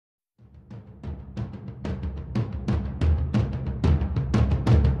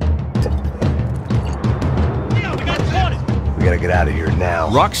gotta get out of here now.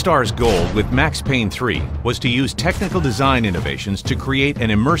 Rockstar's goal with Max Payne 3 was to use technical design innovations to create an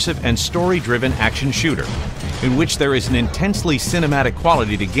immersive and story-driven action shooter, in which there is an intensely cinematic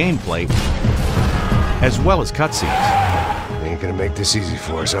quality to gameplay, as well as cutscenes. They ain't gonna make this easy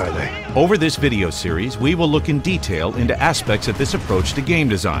for us, are they? Over this video series, we will look in detail into aspects of this approach to game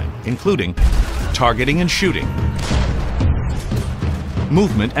design, including targeting and shooting,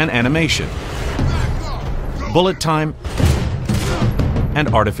 movement and animation, bullet time, and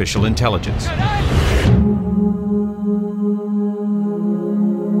artificial intelligence.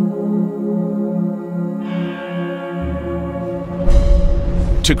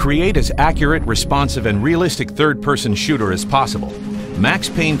 To create as accurate, responsive, and realistic third-person shooter as possible, Max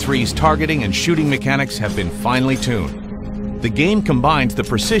Payne 3's targeting and shooting mechanics have been finely tuned. The game combines the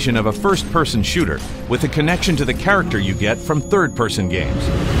precision of a first-person shooter with a connection to the character you get from third-person games.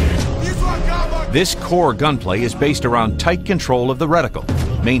 This core gunplay is based around tight control of the reticle,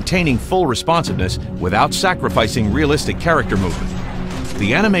 maintaining full responsiveness without sacrificing realistic character movement.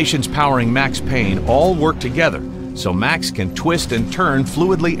 The animations powering Max Payne all work together, so Max can twist and turn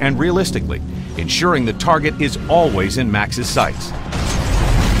fluidly and realistically, ensuring the target is always in Max's sights.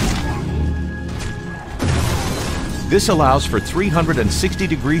 This allows for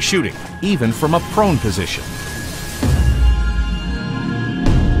 360-degree shooting, even from a prone position.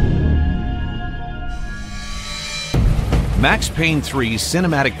 Max Payne 3's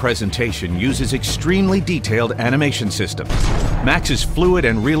cinematic presentation uses extremely detailed animation systems. Max's fluid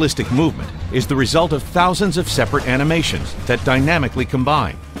and realistic movement is the result of thousands of separate animations that dynamically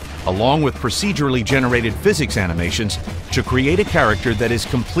combine, along with procedurally generated physics animations, to create a character that is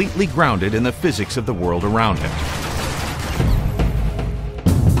completely grounded in the physics of the world around him.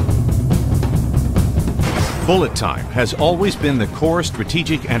 Bullet time has always been the core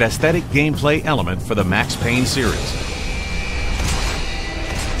strategic and aesthetic gameplay element for the Max Payne series.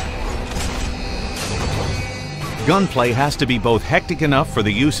 Gunplay has to be both hectic enough for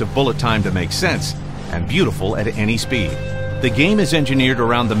the use of bullet time to make sense and beautiful at any speed. The game is engineered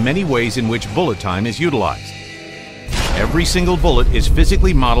around the many ways in which bullet time is utilized. Every single bullet is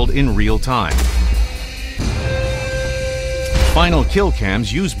physically modeled in real time. Final kill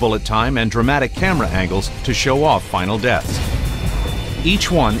cams use bullet time and dramatic camera angles to show off final deaths. Each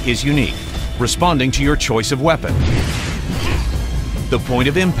one is unique, responding to your choice of weapon, the point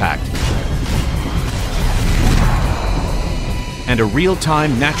of impact, and a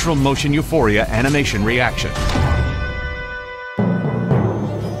real-time natural motion euphoria animation reaction.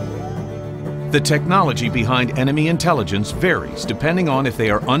 The technology behind enemy intelligence varies depending on if they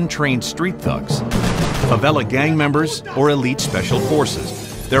are untrained street thugs, favela gang members, or elite special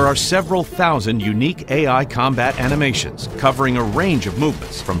forces. There are several thousand unique AI combat animations covering a range of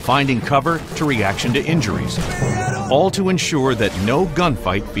movements, from finding cover to reaction to injuries, all to ensure that no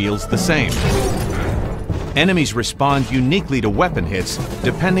gunfight feels the same. Enemies respond uniquely to weapon hits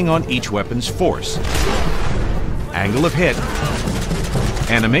depending on each weapon's force, angle of hit,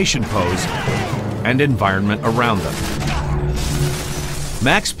 animation pose, and environment around them.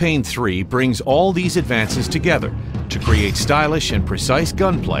 Max Payne 3 brings all these advances together to create stylish and precise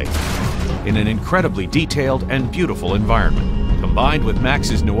gunplay in an incredibly detailed and beautiful environment. Combined with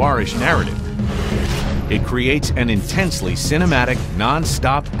Max's noirish narrative, it creates an intensely cinematic,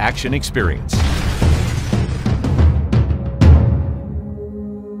 non-stop action experience.